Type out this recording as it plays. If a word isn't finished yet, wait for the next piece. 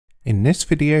In this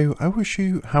video, I will show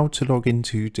you how to log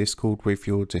into Discord with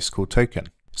your Discord token.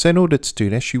 So in order to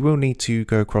do this, you will need to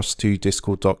go across to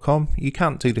discord.com. You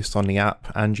can't do this on the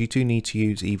app, and you do need to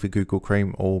use either Google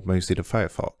Chrome or Mozilla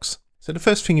Firefox. So the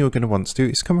first thing you're going to want to do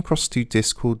is come across to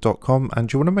discord.com,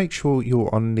 and you want to make sure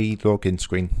you're on the login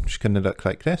screen, which is going to look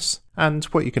like this. And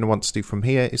what you're going to want to do from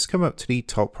here is come up to the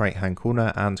top right hand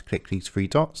corner and click these three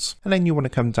dots, and then you want to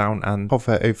come down and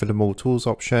hover over the more tools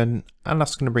option, and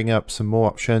that's going to bring up some more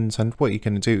options. And what you're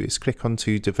going to do is click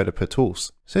onto developer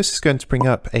tools. So this is going to bring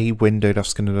up a window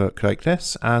that's going to look like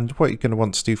this, and what you're going to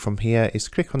want to do from here is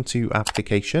click onto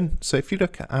application. So if you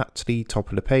look at the top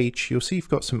of the page, you'll see you've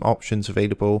got some options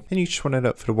available, and you just want to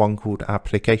look for the one called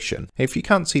application. If you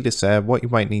can't see this there, what you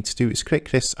might need to do is click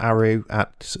this arrow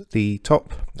at the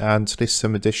top and list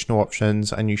some additional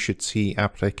options, and you should see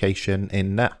application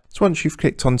in there. So once you've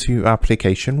clicked onto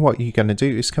application, what you're going to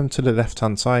do is come to the left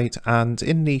hand side, and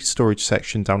in the storage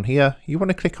section down here, you want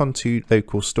to click onto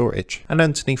local storage, and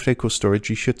underneath local storage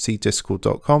you should see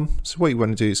discord.com. So what you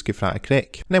want to do is give that a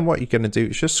click, and then what you're going to do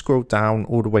is just scroll down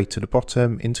all the way to the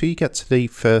bottom until you get to the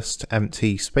first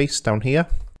empty space down here,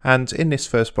 and in this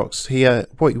first box here,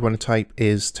 what you want to type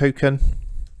is token.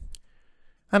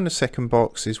 And the second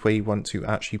box is where you want to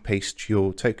actually paste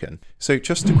your token. So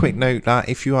just a quick note that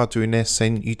if you are doing this,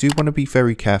 then you do want to be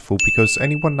very careful, because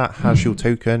anyone that has your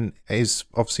token is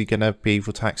obviously going to be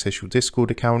able to access your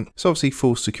Discord account. So obviously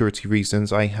for security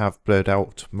reasons, I have blurred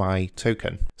out my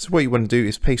token. So what you want to do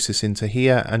is paste this into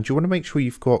here, and you want to make sure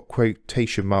you've got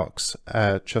quotation marks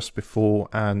just before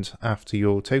and after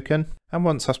your token. And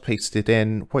once that's pasted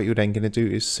in, what you're then going to do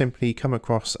is simply come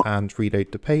across and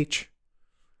reload the page.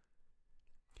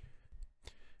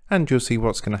 And you'll see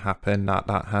what's going to happen,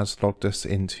 that has logged us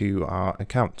into our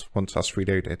account once that's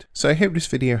reloaded. So I hope this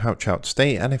video helped you out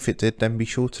today, and if it did, then be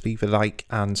sure to leave a like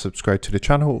and subscribe to the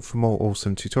channel for more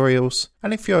awesome tutorials.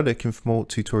 And if you're looking for more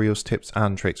tutorials, tips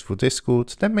and tricks for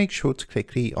Discord, then make sure to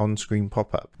click the on-screen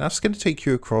pop-up. That's going to take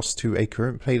you across to a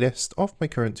current playlist of my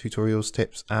current tutorials,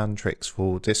 tips and tricks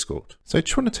for Discord. So I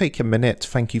just want to take a minute to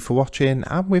thank you for watching,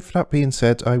 and with that being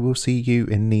said, I will see you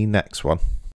in the next one.